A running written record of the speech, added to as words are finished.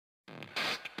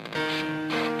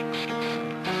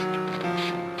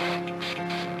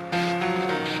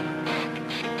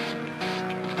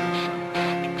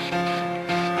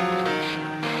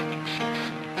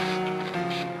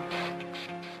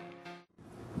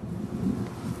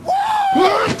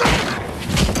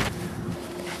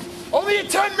only a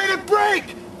 10-minute break!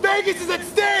 Vegas is at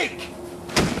stake!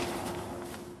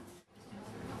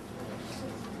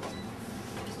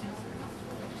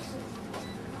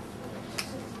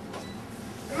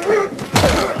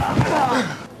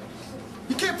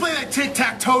 You can't play that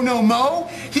tic-tac-toe no mo!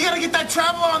 You gotta get that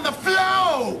traveler on the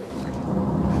flow!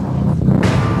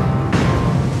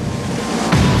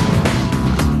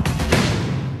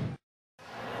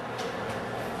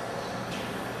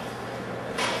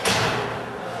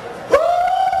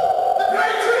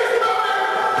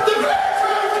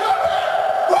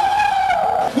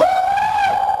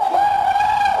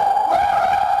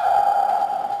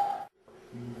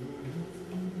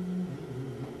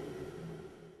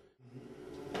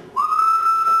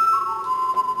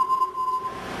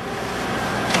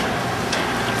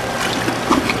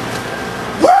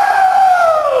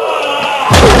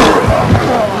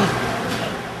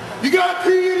 You gotta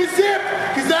pee in a zip,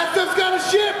 cause that stuff's got a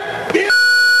ship.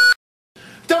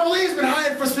 Double A's been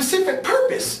hired for a specific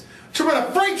purpose. To run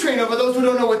a freight train over those who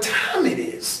don't know what time it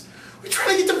is. We're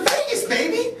trying to get to Vegas,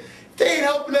 baby. If they ain't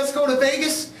helping us go to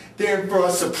Vegas, they're in for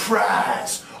a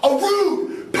surprise. A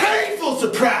rude, painful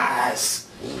surprise.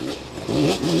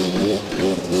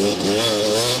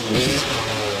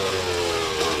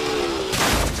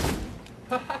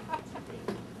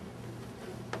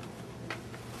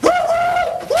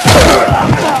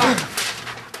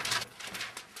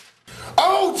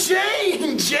 Oh, Jane!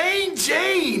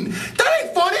 That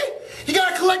ain't funny! You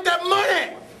gotta collect that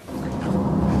money!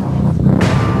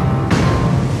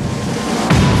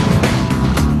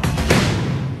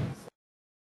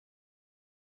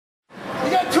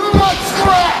 You got too much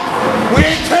scrap! We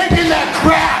ain't taking that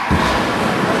crap!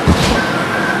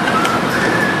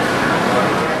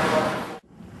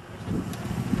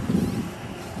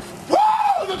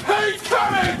 Whoa! The pain's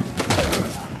coming!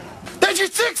 That's your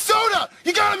 6th soda!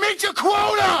 You gotta meet your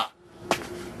quota!